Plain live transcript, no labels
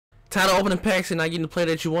Tired of opening packs and not getting the play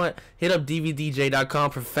that you want? Hit up dvdj.com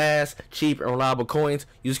for fast, cheap, and reliable coins.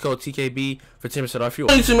 Use code TKB for 10% off your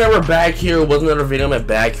order. YouTube, man, we're back here with another video. I'm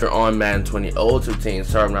back here on Madden 20 0-15.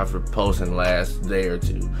 Sorry I'm not for posting last day or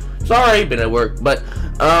two. Sorry, been at work. But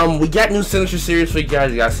we got new signature series for you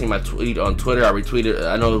guys. You guys see my tweet on Twitter. I retweeted.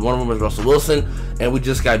 I know one of them was Russell Wilson, and we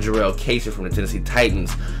just got Jurrell Casey from the Tennessee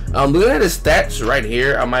Titans. Looking at his stats right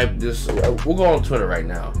here, I might just we'll go on Twitter right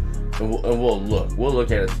now. And we'll look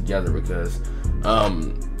at it together because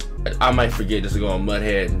I might forget just to go on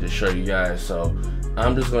Mudhead and just show you guys. So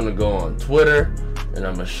I'm just gonna go on Twitter and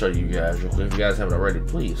I'm gonna show you guys real quick. If you guys haven't already,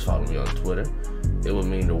 please follow me on Twitter. It would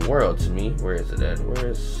mean the world to me. Where is it at?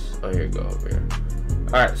 Oh, here you go, over here.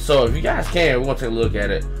 Alright, so if you guys can, we're gonna take a look at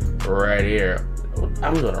it right here.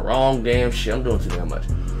 I'm doing the wrong damn shit. I'm doing too damn much.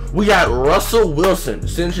 We got Russell Wilson,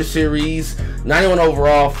 signature series, 91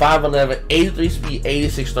 overall, 5'11", 83 speed,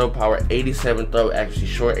 86 throw power, 87 throw accuracy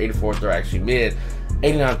short, 84 throw accuracy mid,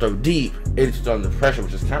 89 throw deep, 82 throw under pressure,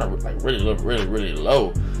 which is kind of like really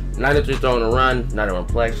low, 93 throw on the run, 91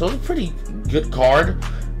 play. So it's a pretty good card.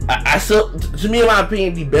 I still, to me, in my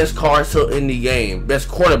opinion, the best card still in the game, best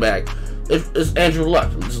quarterback is Andrew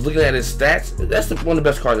Luck. Just looking at his stats, that's one of the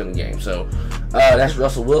best cards in the game. So that's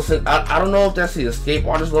Russell Wilson. I don't know if that's the Escape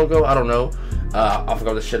Artist logo. I don't know. I forgot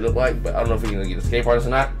what this shit look like, but I don't know if we're gonna get Escape Artist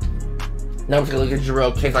or not. Now we're gonna look at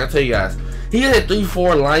Jurrell Casey. Like I tell you guys, he is a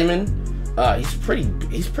 3-4 lineman.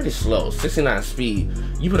 He's pretty slow. 69 speed.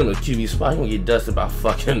 You put him in a QB spot, he's gonna get dusted by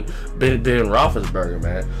fucking Ben Roethlisberger,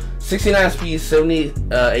 man. 69 speed,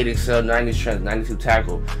 78 excel, 90 strength, 92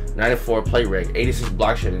 tackle, 94 play rate, 86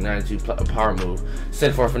 block shedding, 92 power move,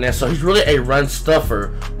 74 finesse. So he's really a run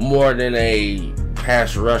stuffer more than a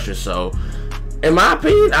pass rusher. So in my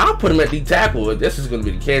opinion, I'll put him at D tackle if this is gonna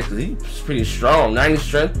be the case because he's pretty strong. 90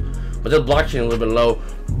 strength, but the block shedding a little bit low.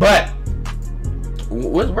 But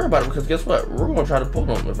we'll worry about it because guess what? We're gonna try to pull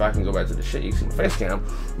them. If I can go back to the shit, you can see my face cam.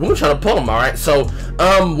 We're gonna try to pull them. All right. So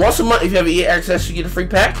once a month, if you have EA access, you get a free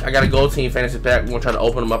pack. I got a Gold Team Fantasy pack. We're gonna try to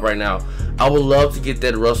open them up right now. I would love to get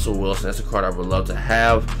that Russell Wilson. That's a card I would love to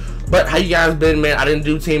have. But how you guys been, man? I didn't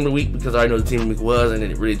do Team of the Week because I already know the Team of the Week was, and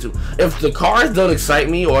it really too. If the cards don't excite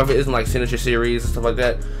me, or if it isn't like signature series and stuff like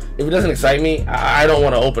that, if it doesn't excite me, I don't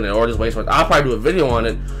want to open it or just waste my time. I'll probably do a video on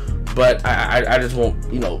it. But I just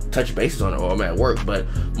won't, you know, touch bases on it or I'm at work. But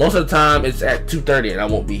most of the time it's at 2:30 and I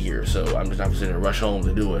won't be here, so I'm just not sitting and rush home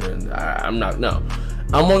to do it. And I'm not. No,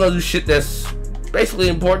 I'm gonna do shit that's basically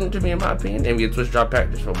important to me in my opinion. And we get Twitch drop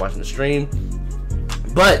pack just for watching the stream.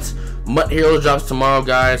 But Mutt Hero drops tomorrow,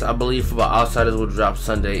 guys. I believe Football Outsiders will drop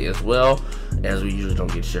Sunday as well, as we usually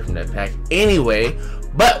don't get shit from that pack anyway.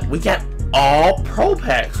 But we got all pro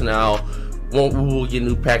packs now. We'll get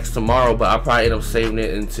new packs tomorrow, but I'll probably end up saving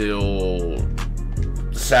it until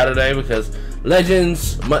Saturday because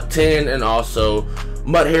Legends, Mutt 10, and also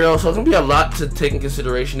Mutt Hero. So it's gonna be a lot to take in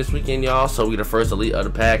consideration this weekend, y'all. So we get the first elite of the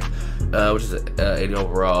pack, which is 80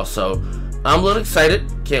 overall. So I'm a little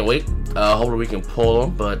excited. Can't wait. Hopefully we can pull them,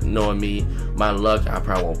 but knowing me, my luck, I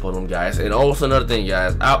probably won't pull them, guys. And also another thing,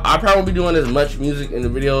 guys, I probably won't be doing as much music in the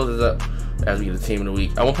videos as we get the Team of the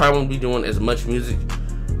Week. I probably won't be doing as much music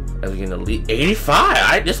as we get an elite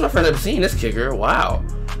 85. This is my first time seeing this kicker. Wow.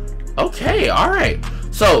 Okay. All right.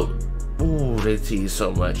 So, ooh, they tease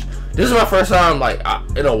so much. This is my first time, like,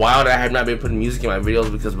 in a while that I have not been putting music in my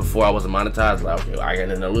videos because before I wasn't monetized. Like, okay, I got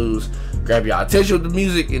nothing to lose. Grab your attention with the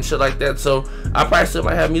music and shit like that. So, I probably still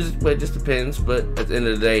might have music, but it just depends. But at the end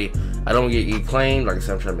of the day, I don't get claimed. Like I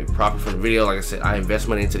said, I'm trying to make profit for the video. Like I said, I invest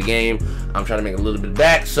money into the game. I'm trying to make a little bit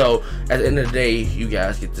back. So, at the end of the day, you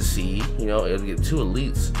guys get to see, you know, it'll get 2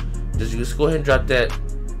 elites. Just go ahead and drop that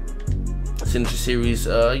signature series.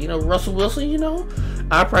 You know, Russell Wilson. You know,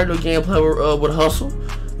 I'll probably do a gameplay with Hustle.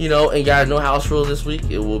 You know, and guys, no house rules this week.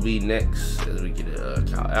 It will be next as we get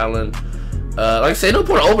Kyle Allen. Like I said, no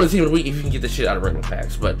point to open the Team of the Week if you can get the shit out of regular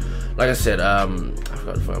packs. But like I said, I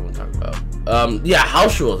forgot what I want to talk about. Yeah,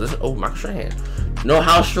 house rules. Michael Strahan. No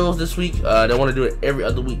house rules this week. They want to do it every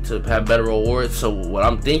other week to have better rewards. So what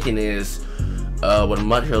I'm thinking is, when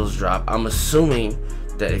Mutt Heroes drop, I'm assuming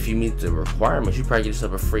that if you meet the requirements, you probably get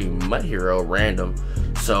yourself a free Mutt Hero random.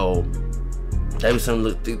 So that'd be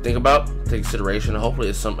something to think about, take consideration. Hopefully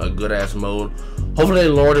it's a good ass mode. Hopefully they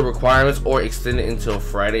lower the requirements or extend it until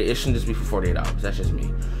Friday. It shouldn't just be for 48 hours. That's just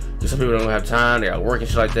me. Because some people don't have time, they got work and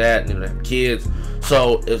shit like that, and they have kids.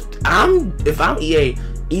 So if I'm EA,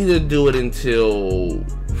 either do it until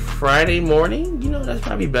Friday morning, you know, that's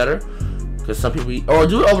probably better. Because some people, or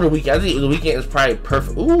do it over the weekend. I think the weekend is probably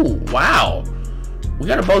perfect. Ooh, wow. We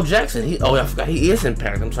got a Bo Jackson. I forgot he is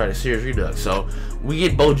Impact. I'm sorry, the Series Redux. So we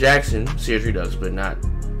get Bo Jackson, Series Redux, but not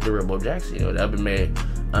the real Bo Jackson. You know, that'd been made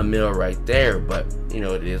a meal right there. But you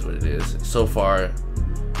know, it is what it is. So far,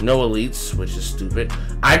 no elites, which is stupid.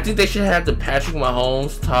 I think they should have the Patrick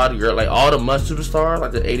Mahomes, Todd Gurley, like all the must superstars,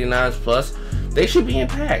 like the 89s plus. They should be in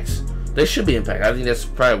packs. They should be in packs. I think that's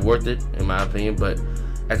probably worth it, in my opinion. But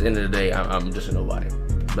at the end of the day, I'm just a nobody.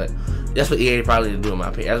 But that's what EA probably need to do, in my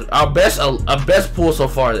opinion. Our best pull so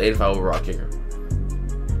far is 85 overall kicker.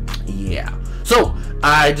 Yeah. So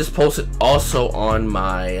I just posted also on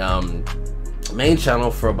my main channel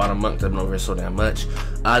for about a month. I've been over here so damn much.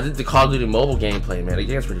 I did the Call of Duty mobile gameplay, man. The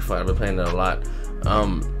game's pretty fun. I've been playing it a lot. I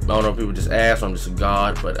don't know if people just ask, I'm just a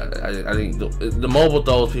god, but I think the mobile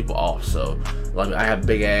throws people off. So like, I have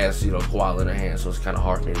big ass, you know, koala in the hand, so it's kind of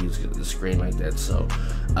hard for me to use the screen like that. So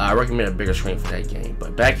I recommend a bigger screen for that game.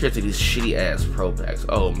 But back here to these shitty ass pro packs.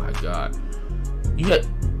 Oh my god,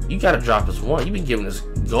 you gotta drop us one. You've been giving us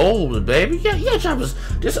gold, baby. You gotta drop us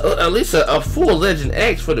just at least a full Legend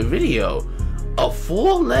X for the video. A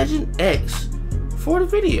full Legend X for the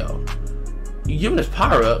video. You giving us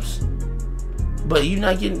power ups, but you're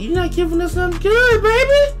not giving us nothing good,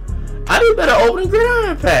 baby. I do better opening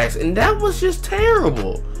gridiron packs, and that was just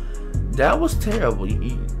terrible. That was terrible.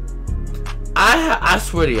 I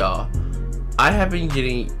swear to y'all, I have been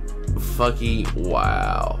getting fucking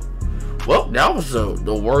wow. Well, that was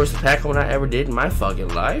the worst pack one I ever did in my fucking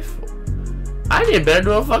life. I did better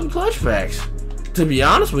doing fucking clutch packs. To be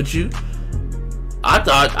honest with you, I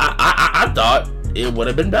thought it would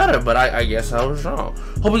have been better, but I guess I was wrong.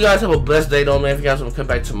 Hope you guys have a blessed day, though, man. If you guys want to come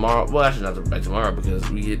back tomorrow, well, actually not come back tomorrow because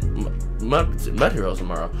we get Mud Heroes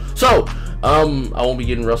tomorrow. So, I won't be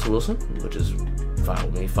getting Russell Wilson, which is fine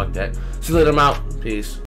with me. Fuck that. See you later. I'm out. Peace.